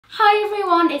Hi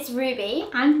everyone, it's Ruby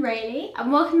and Raylee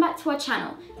and welcome back to our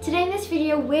channel. Today in this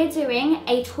video we're doing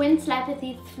a Twin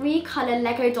Telepathy 3-colour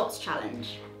Lego dots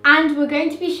challenge. And we're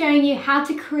going to be showing you how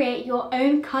to create your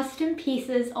own custom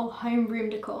pieces of home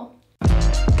room decor.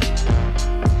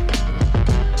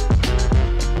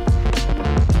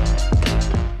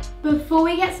 Before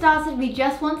we get started, we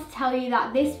just want to tell you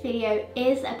that this video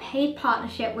is a paid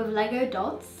partnership with Lego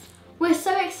Dots. We're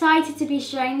so excited to be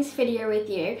sharing this video with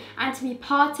you and to be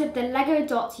part of the Lego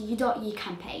Dots U.U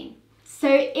campaign. So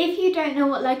if you don't know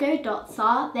what Lego Dots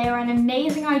are, they are an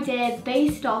amazing idea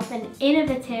based off an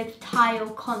innovative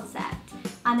tile concept,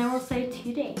 and they're also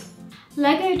 2D.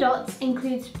 Lego Dots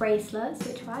includes bracelets,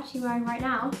 which we're actually wearing right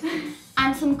now,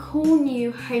 and some cool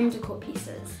new home decor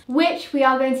pieces, which we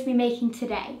are going to be making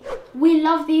today. We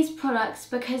love these products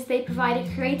because they provide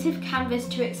a creative canvas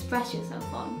to express yourself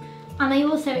on. And they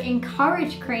also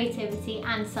encourage creativity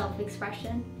and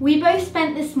self-expression. We both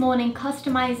spent this morning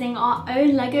customizing our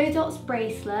own Lego Dots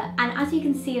bracelet, and as you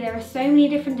can see there are so many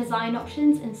different design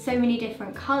options and so many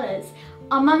different colours.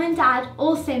 Our mum and dad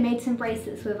also made some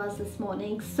bracelets with us this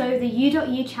morning, so the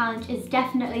U.U challenge is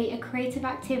definitely a creative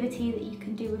activity that you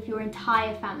can do with your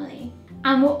entire family.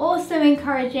 And we're also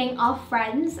encouraging our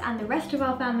friends and the rest of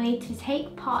our family to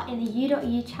take part in the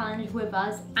U.U challenge with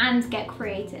us and get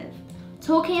creative.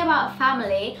 Talking about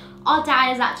family, our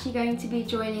dad is actually going to be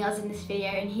joining us in this video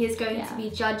and he is going to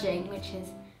be judging, which is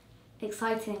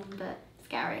exciting but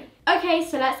scary. Okay,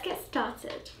 so let's get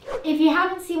started. If you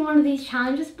haven't seen one of these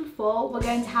challenges before, we're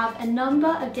going to have a number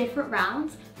of different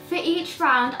rounds. For each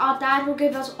round, our dad will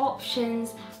give us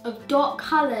options of dot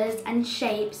colours and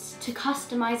shapes to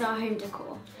customise our home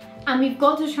decor. And we've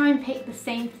got to try and pick the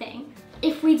same thing.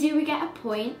 If we do, we get a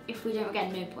point. If we don't, we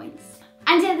get no points.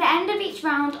 And at the end of each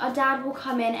round, our dad will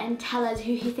come in and tell us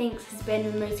who he thinks has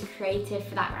been the most creative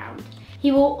for that round.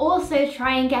 He will also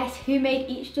try and guess who made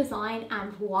each design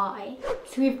and why.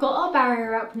 So we've got our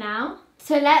barrier up now.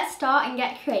 So let's start and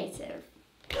get creative.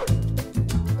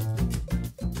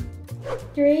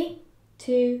 3,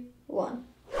 2, 1.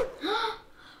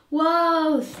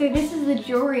 Whoa, so this is the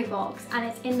jewellery box and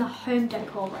it's in the home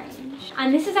decor range.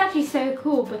 And this is actually so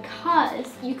cool because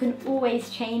you can always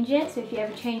change it. So if you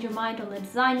ever change your mind on the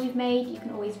design you've made, you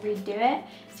can always redo it.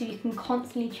 So you can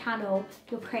constantly channel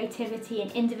your creativity and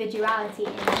individuality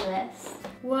into this.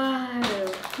 Wow.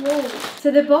 Whoa. So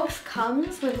the box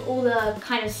comes with all the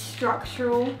kind of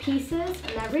structural pieces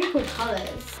and they're really cool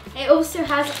colours. It also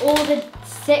has all the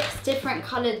 6 different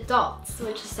coloured dots,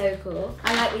 which is so cool.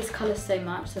 I like these colours so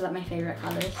much, they're like my favourite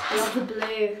colours. I love the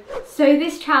blue. So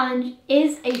this challenge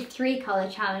is a 3-colour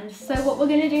challenge. So what we're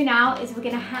going to do now is we're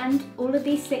going to hand all of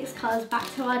these 6 colours back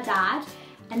to our dad,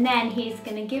 and then he's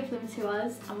going to give them to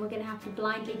us and we're going to have to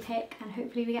blindly pick and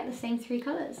hopefully we get the same 3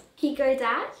 colours. Here you go,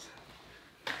 Dad.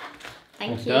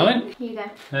 Thank you. Darling. Here you go.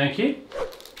 Thank you.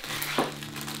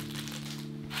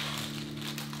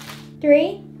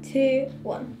 3, 2,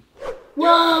 1.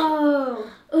 Whoa!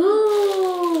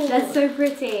 Ooh! That's so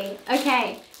pretty.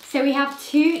 Okay, so we have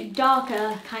 2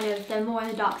 darker, they're more on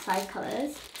the dark side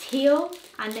colours. Teal,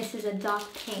 and this is a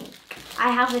dark pink.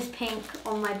 I have this pink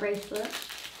on my bracelet.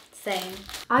 Same.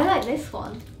 I like this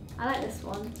one. I like this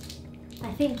one.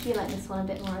 I think you like this one a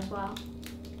bit more as well.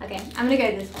 Okay, I'm gonna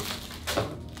go with this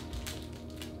one.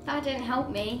 That didn't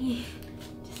help me.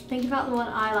 Just think about the one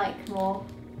I like more,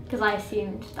 because I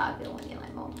assumed that would be the one you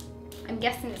like more. I'm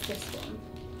guessing it's this one.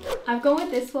 I've gone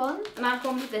with this one. And I've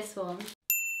gone with this one.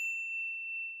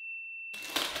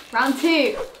 Round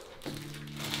 2.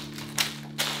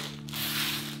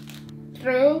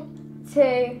 3,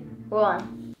 2,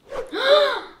 1.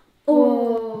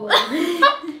 Oh!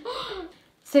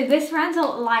 So this round's a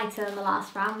lot lighter than the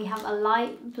last round. We have a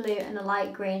light blue and a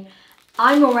light green.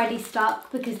 I'm already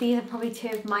stuck because these are probably 2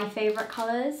 of my favourite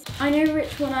colours. I know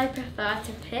which one I prefer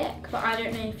to pick, but I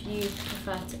don't know if you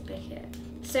prefer to pick it.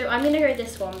 So I'm going to go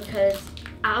this one because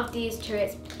out of these 2,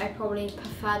 I probably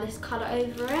prefer this colour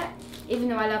over it, even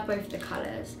though I love both the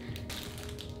colours.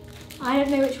 I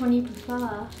don't know which one you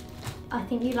prefer. I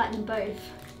think you like them both.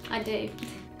 I do.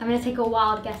 I'm going to take a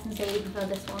wild guess and say you prefer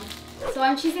this one. So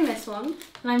I'm choosing this one.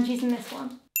 And I'm choosing this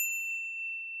one.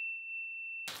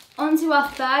 On to our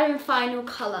 3rd and final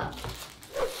colour.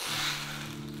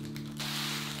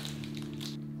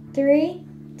 3,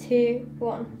 2,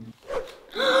 1.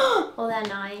 Oh, they're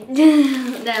nice.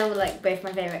 They're like both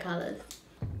my favourite colours.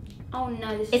 Oh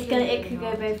no, this is it could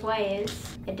go both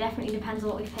ways. It definitely depends on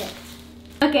what we picked.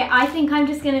 Okay, I think I'm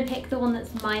just gonna pick the one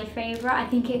that's my favourite. I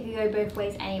think it could go both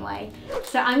ways anyway.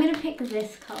 So I'm gonna pick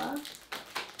this colour.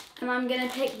 And I'm gonna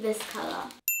pick this colour.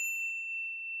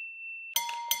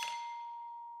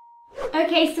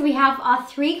 Okay, so we have our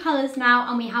 3 colours now,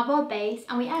 and we have our base,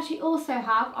 and we actually also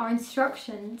have our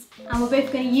instructions, and we're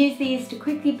both going to use these to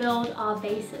quickly build our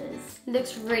bases. It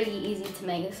looks really easy to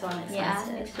make, so I'm excited. Yeah,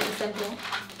 it's really simple.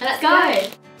 Let's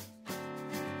go!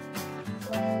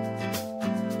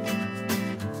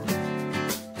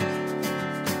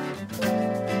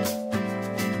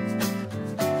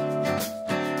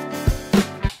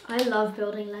 I love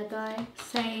building Lego.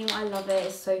 Same, I love it,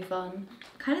 it's so fun.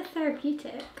 Kind of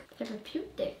therapeutic.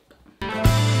 Therapeutic.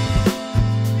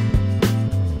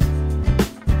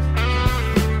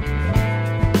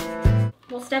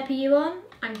 What step are you on?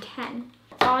 I'm 10.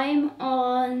 I'm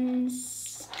on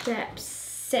step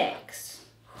 6.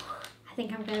 I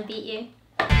think I'm going to beat you.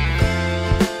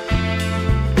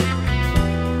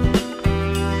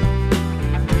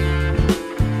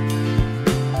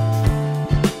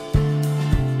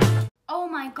 Oh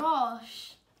my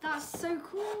gosh, that's so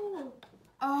cool.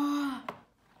 Oh.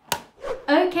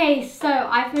 Okay, so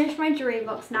I finished my jewelry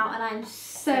box now, and I'm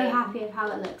so Same. happy with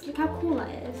how it looks. Look how cool that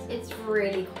is. It's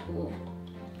really cool.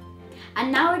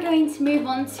 And now we're going to move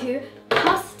on to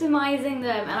customizing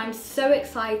them, and I'm so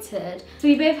excited. So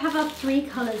we both have our 3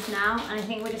 colours now, and I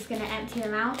think we're just going to empty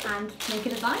them out and make a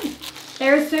design.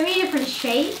 There are so many different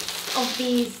shapes of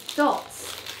these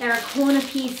dots. There are corner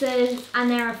pieces, and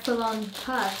there are full-on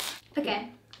purse. Okay,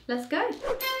 let's go.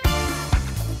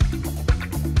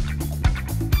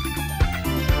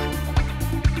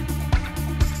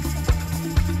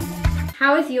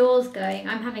 How is yours going?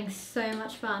 I'm having so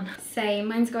much fun. Same,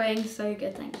 mine's going so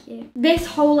good, thank you. This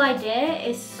whole idea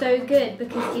is so good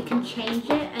because you can change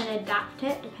it and adapt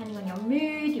it depending on your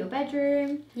mood, your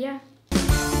bedroom. Yeah.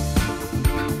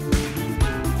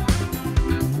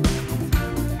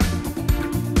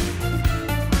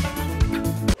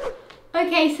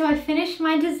 Okay, so I finished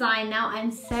my design now.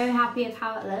 I'm so happy with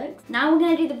how it looks. Now we're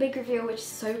gonna do the big reveal, which is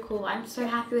so cool. I'm so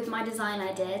happy with my design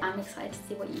I did. I'm excited to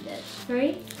see what you did.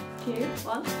 3, 2,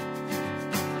 1.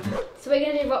 So we're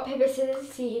gonna do rock, paper, scissors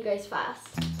to see who goes first.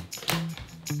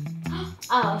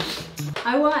 Oh.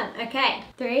 I won. Okay,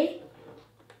 3,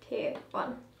 2,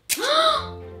 1.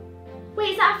 Wait,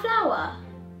 is that a flower?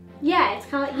 Yeah, it's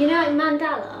kind of like, you know, like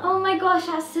mandala. Oh my gosh,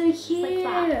 that's so cute. It's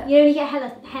like that. You know, when you get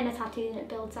henna tattooed and it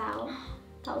builds out.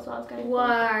 That was what I was going for.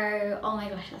 Whoa. Oh my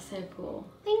gosh, that's so cool.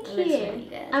 Thank It you. looks really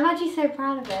good. I'm actually so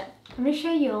proud of it. I'm going to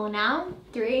show you all now.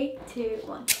 3, 2,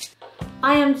 1.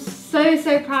 I am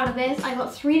so proud of this. I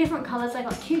got 3 different colours. I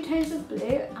got 2 tones of blue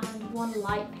and 1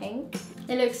 light pink.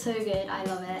 It looks so good. I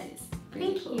love it. It's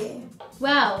really Thank cool. you.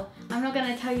 Well, I'm not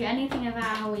going to tell you anything about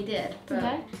how we did, but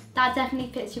Okay. that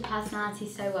definitely fits your personality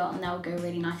so well, and that will go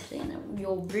really nicely in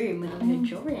your room with all your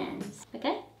jewelry in.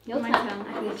 Okay, your My turn. turn.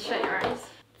 I can shut your eyes.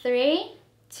 3,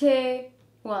 2,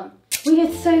 1. We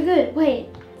did so good. Wait.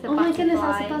 It's a Oh my goodness,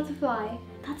 butterfly. that's a butterfly.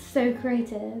 That's so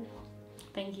creative.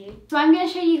 Thank you. So I'm going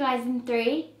to show you guys in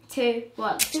 3, 2,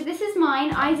 1. So this is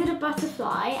mine. I did a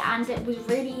butterfly, and it was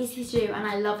really easy to do, and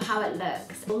I love how it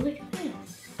looks. Oh, look at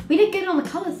this. We did good on the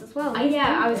colours as well.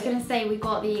 Yeah, I was going to say we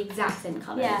got the exact same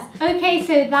colours. Yeah. Okay,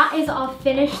 so that is our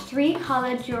finished 3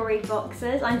 colour jewellery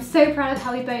boxes. I'm so proud of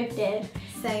how we both did.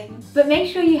 Same. But make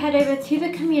sure you head over to the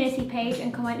community page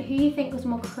and comment who you think was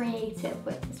more creative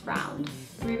with this round.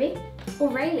 Ruby? Or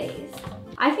Raylee's.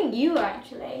 I think you were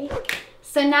actually.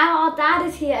 So now our dad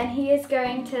is here, and he is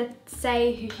going to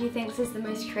say who he thinks is the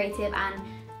most creative and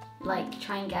like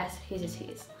try and guess whose is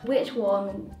whose. Which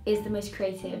one is the most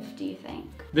creative, do you think?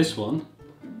 This one,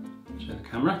 show the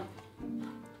camera,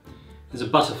 is a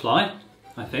butterfly,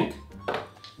 I think.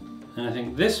 And I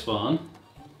think this one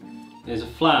is a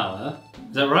flower.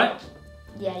 Is that right?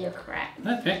 Yeah, you're correct.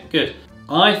 Okay, good.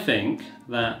 I think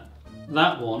that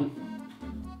that one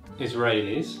is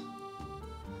Rayleigh's.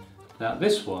 That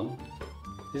this one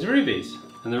is Ruby's.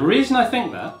 And the reason I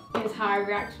think that... It was how I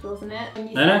reacted, wasn't it? When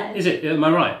you No, said. is it? Am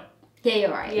I right? Yeah,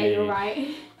 you're right. Yeah, you're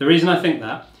right. The reason I think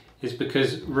that is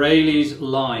because Rayleigh's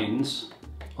lines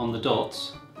on the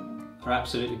dots are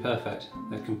absolutely perfect.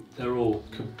 They're all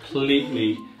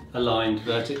completely aligned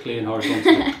vertically and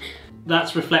horizontally.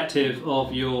 That's reflective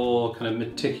of your kind of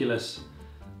meticulous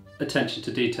attention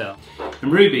to detail.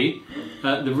 And Ruby,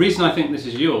 the reason I think this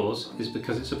is yours is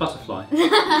because it's a butterfly.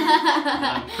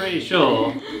 I'm pretty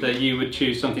sure that you would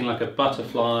choose something like a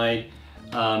butterfly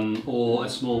or a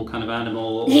small kind of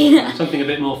animal or something a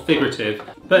bit more figurative.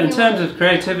 But in terms of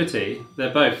creativity,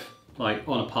 they're both like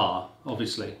on a par,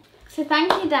 obviously. So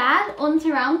thank you, Dad. On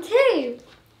to round 2.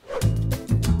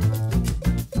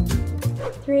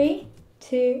 3,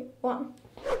 2, 1.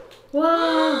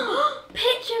 Whoa!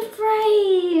 Picture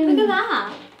frame! Look at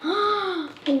that.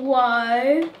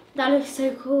 Whoa! That looks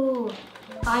so cool.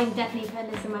 I'm definitely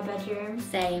putting this in my bedroom.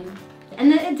 Same.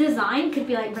 And the design could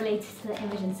be like related to the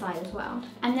image inside as well.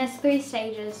 And there's 3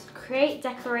 stages: create,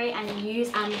 decorate, and use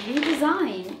and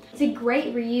redesign. It's a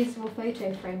great reusable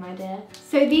photo frame idea.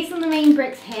 So these are the main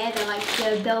bricks here. They're like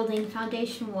the building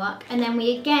foundation work. And then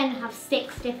we again have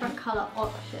 6 different color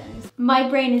options. My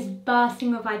brain is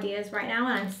bursting with ideas right now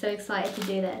and I'm so excited to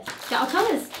do this. Get our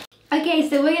colors. Okay,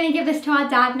 so we're gonna give this to our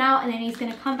dad now and then he's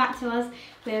gonna come back to us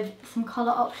with some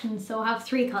color options. So we'll have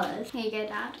 3 colors. Here you go,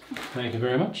 Dad. Thank you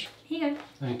very much. Here you go.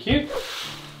 Thank you.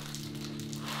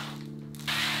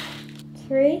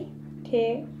 3,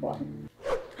 2, 1.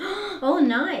 Oh,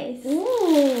 nice.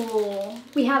 Ooh.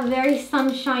 We have a very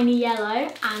sunshiny yellow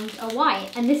and a white,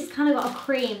 and this has kind of got a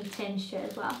cream tinge to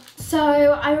it as well.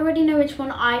 So I already know which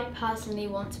one I personally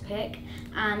want to pick,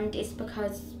 and it's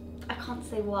because I can't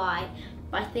say why,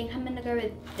 but I think I'm gonna go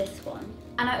with this one.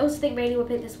 And I also think Raylee will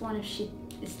pick this one if she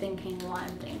is thinking what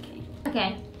I'm thinking.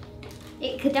 Okay,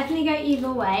 it could definitely go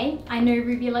either way. I know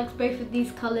Ruby likes both of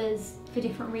these colours for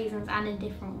different reasons and in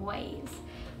different ways,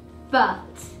 but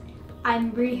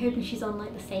I'm really hoping she's on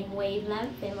like the same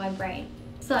wavelength in my brain.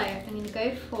 So I'm gonna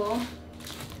go for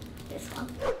this one.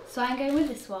 So I'm going with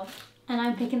this one. And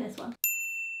I'm picking this one.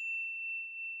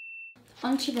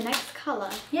 On to the next colour.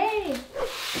 Yay!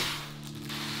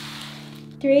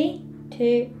 3,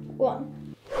 2,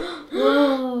 1.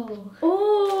 Whoa!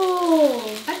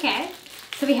 Oh! Okay,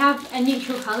 so we have a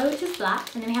neutral colour which is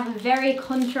black, and then we have a very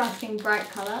contrasting bright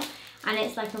colour, and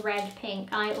it's like a red pink.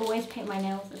 I always paint my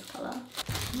nails this colour.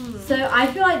 So I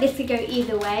feel like this could go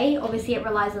either way. Obviously it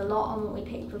relies a lot on what we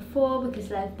picked before because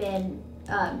there's been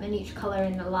a neutral colour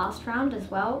in the last round as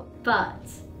well. But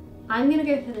I'm going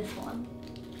to go for this one.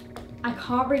 I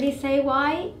can't really say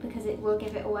why because it will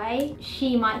give it away.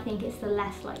 She might think it's the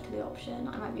less likely option.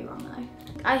 I might be wrong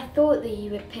though. I thought that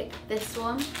you would pick this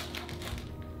one,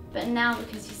 but now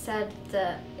because you said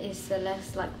that it's the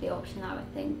less likely option, I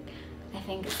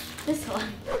think it's this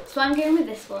one. So I'm going with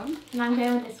this one. And I'm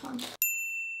going with this one.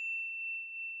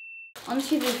 On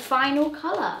to the final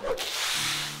colour.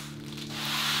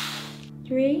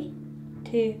 3,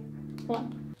 2,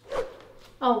 1.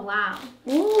 Oh wow.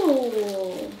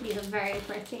 Ooh. These are very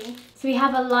pretty. So we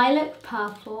have a lilac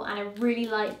purple and a really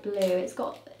light blue. It's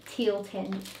got teal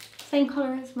tinge. Same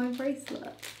colour as my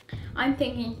bracelet. I'm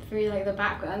thinking through like the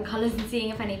background colours and seeing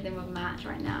if anything would match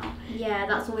right now. Yeah,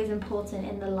 that's always important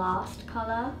in the last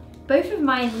colour. Both of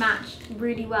mine matched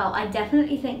really well. I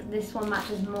definitely think this one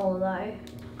matches more though.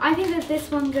 I think that this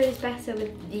one goes better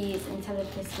with these instead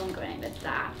of this one going with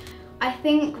that. I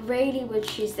think Raylee would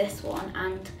choose this one,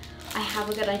 and I have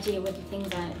a good idea with the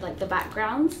things like the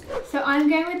backgrounds. So I'm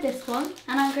going with this one.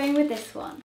 And I'm going with this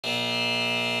one.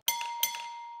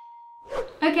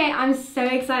 Okay, I'm so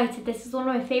excited. This is one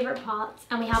of my favourite parts.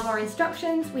 And we have our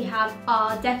instructions, we have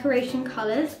our decoration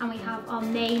colours, and we have our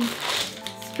main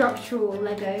structural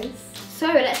Legos. So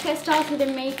let's get started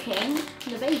in making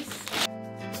the base.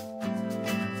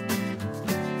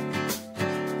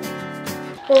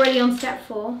 Already on step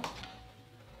 4.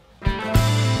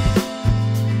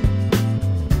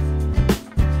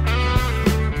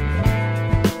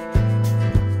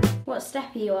 What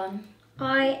step are you on?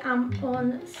 I am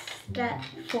on step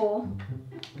 4.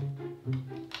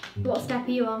 What step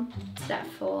are you on? Step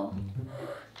 4.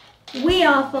 We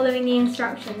are following the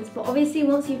instructions, but obviously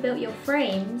once you've built your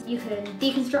frames, you can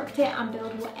deconstruct it and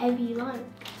build whatever you like.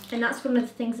 And that's one of the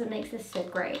things that makes this so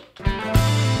great.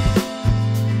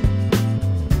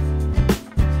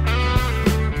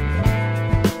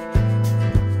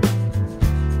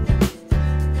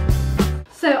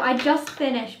 So I just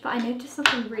finished, but I noticed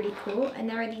something really cool, and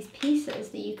there are these pieces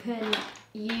that you can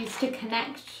use to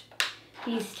connect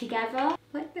these together,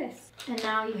 like this. And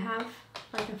now you have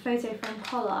like a photo frame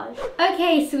collage.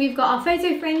 Okay, so we've got our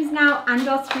photo frames now and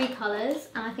our 3 colours,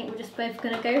 and I think we're just both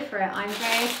gonna go for it. I'm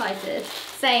very excited.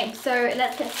 Same, so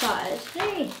let's get started.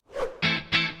 Yay!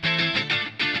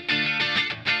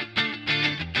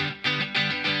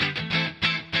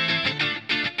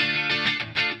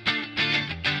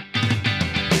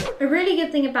 A really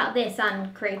good thing about this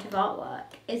and creative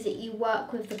artwork is that you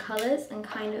work with the colours and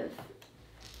kind of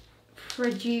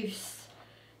produce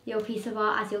your piece of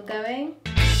art as you're going.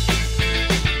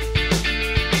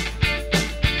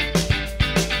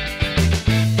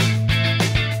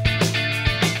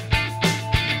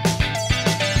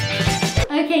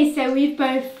 Okay, so we've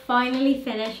both finally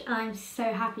finished and I'm so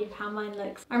happy with how mine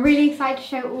looks. I'm really excited to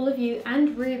show all of you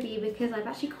and Ruby because I've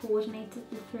actually coordinated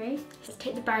the 3. Let's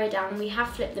take the barrier down, and we have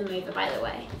flipped them over, by the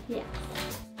way. Yeah.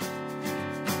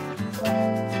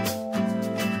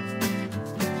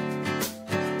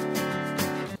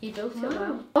 You built it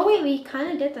well. Oh wait, we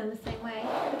kind of did them the same way.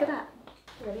 Look at that.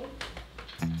 Ready?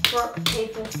 rock,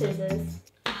 paper, scissors.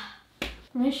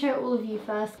 I'm going to show all of you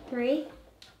first. 3,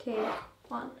 2,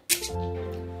 1.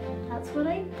 That's what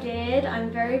I did.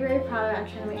 I'm very, very proud of it. I'm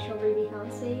trying to make sure Ruby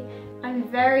can't see. I'm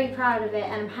very proud of it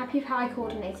and I'm happy with how I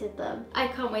coordinated them. I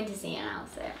can't wait to see it now,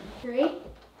 so. 3,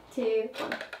 2,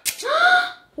 1.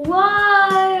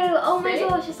 Whoa! Oh my See?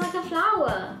 gosh, it's like a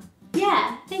flower.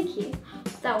 Yeah, thank you.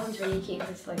 That one's really cute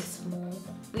because it's like small.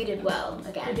 We did well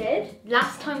again. I did?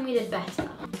 Last time we did better.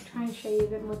 Try and show you a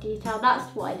bit more detail.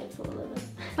 That's what I did for all of them.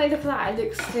 Like, look at that, it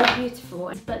looks so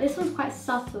beautiful. But this one's quite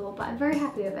subtle, but I'm very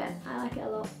happy with it. I like it a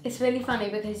lot. It's really funny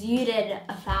because you did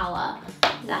a flower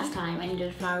last time and you did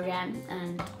a flower again,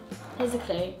 and here's a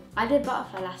clue. I did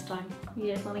butterfly last time. You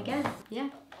did one again. Yeah.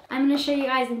 I'm gonna show you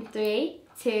guys in 3,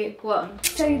 2, 1.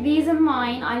 So these are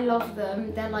mine, I love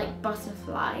them. They're like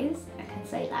butterflies, I can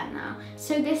say that now.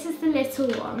 So this is the little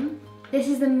one, this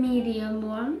is the medium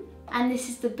one, and this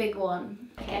is the big one.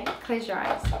 Okay, close your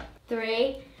eyes.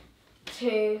 3,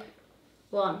 2,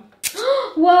 1.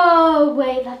 Whoa,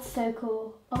 wait, that's so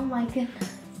cool. Oh my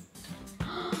goodness.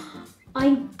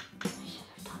 I should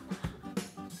have done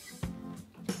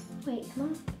that. Wait, come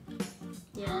on.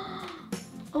 Yeah.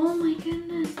 Oh my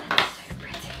goodness, that's so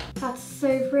pretty. That's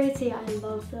so pretty, I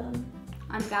love them.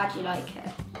 I'm glad you like it.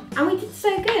 And we did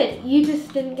so good. You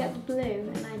just didn't get the blue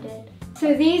and I did.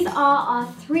 So these are our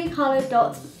 3 coloured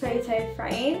dots photo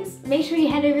frames. Make sure you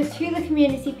head over to the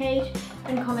community page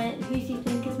and comment who you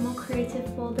think is more creative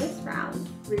for this round.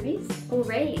 Ruby's or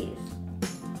Rayleigh's?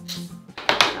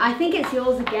 I think it's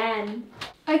yours again.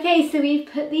 Okay, so we've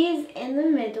put these in the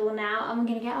middle now and we're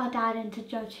going to get our dad in to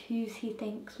judge whose he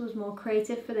thinks was more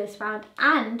creative for this round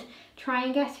and try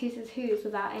and guess whose is whose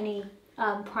without any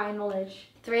prior knowledge.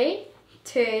 3,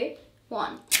 2,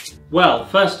 1. Well,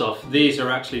 first off, these are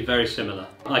actually very similar.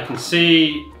 I can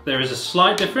see there is a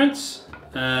slight difference.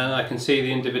 I can see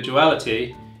the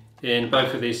individuality in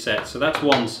both of these sets. So that's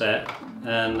one set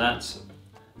and that's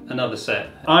another set.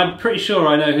 I'm pretty sure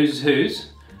I know whose is whose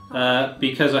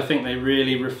because I think they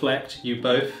really reflect you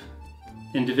both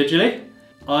individually.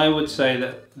 I would say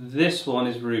that this one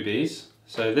is Ruby's.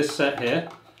 So this set here,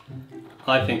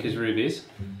 I think is Ruby's.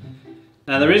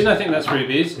 And the reason I think that's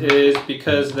Ruby's is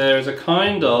because there is a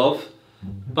kind of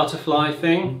butterfly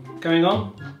thing going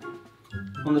on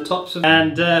the tops of.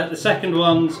 And the second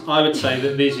ones, I would say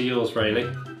that these are yours,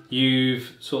 Raylee.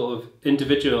 You've sort of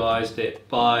individualised it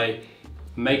by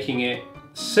making it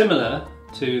similar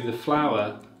to the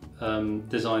flower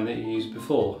design that you used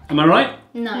before. Am I right?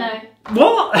 No.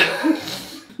 What?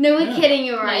 No, we're kidding,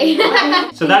 you're right.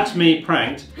 So that's me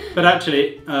pranked, but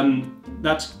actually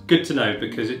that's good to know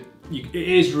because it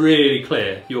is really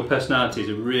clear. Your personalities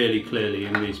are really clearly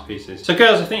in these pieces. So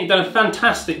girls, I think you've done a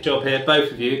fantastic job here,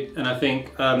 both of you, and I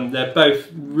think they're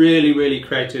both really, really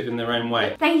creative in their own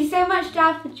way. Thank you so much,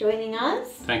 Dad, for joining us.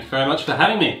 Thank you very much for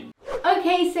having me.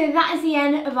 Okay, so that is the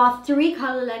end of our 3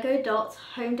 colour Lego Dots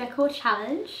home decor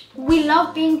challenge. We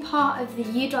love being part of the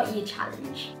U.U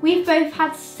challenge. We've both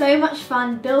had so much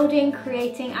fun building,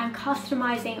 creating and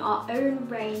customising our own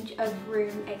range of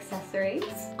room accessories.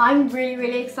 I'm really,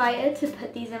 really excited to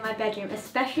put these in my bedroom,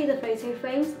 especially the photo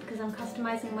frames because I'm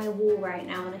customising my wall right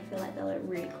now and I feel like they'll look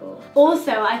really cool.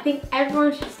 Also, I think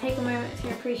everyone should just take a moment to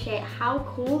appreciate how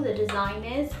cool the design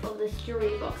is of this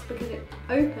jewellery box because it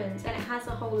opens and it has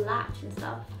a whole latch and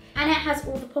stuff. And it has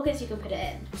all the pockets you can put it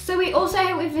in. So we also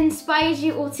hope we've inspired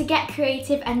you all to get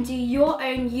creative and do your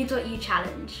own U.U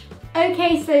challenge.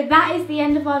 Okay, so that is the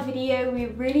end of our video. We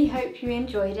really hope you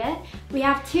enjoyed it. We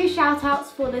have 2 shout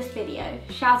outs for this video.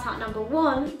 Shout out number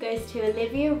 1 goes to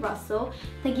Olivia Russell.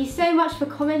 Thank you so much for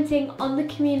commenting on the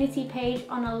community page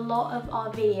on a lot of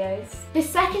our videos. The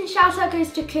second shout out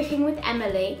goes to Cooking with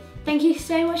Emily. Thank you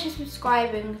so much for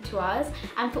subscribing to us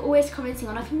and for always commenting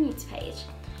on our community page.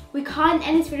 We can't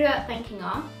end this video without thanking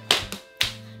our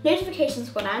notification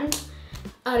squad and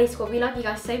early squad. We love you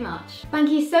guys so much. Thank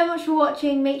you so much for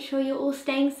watching. Make sure you're all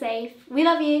staying safe. We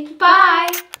love you. Bye!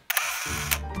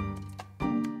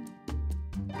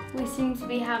 We seem to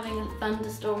be having a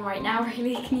thunderstorm right now.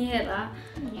 Really, can you hear that?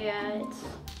 Yeah, it's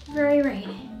very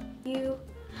rainy.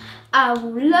 I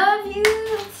will love you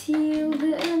till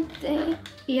the end of the day.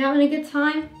 You having a good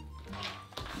time?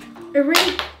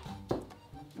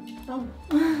 Oh.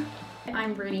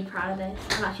 I'm really proud of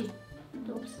this. I'm actually,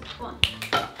 oops, one.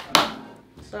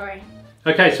 Sorry.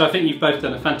 Okay, so I think you've both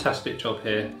done a fantastic job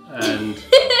here and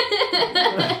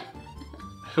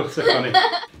what's so funny?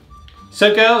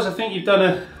 So girls, I think you've done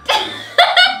a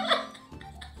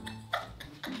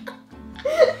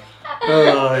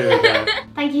oh, here we go.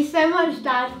 Thank you so much,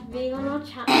 Dad, for being on our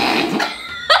channel.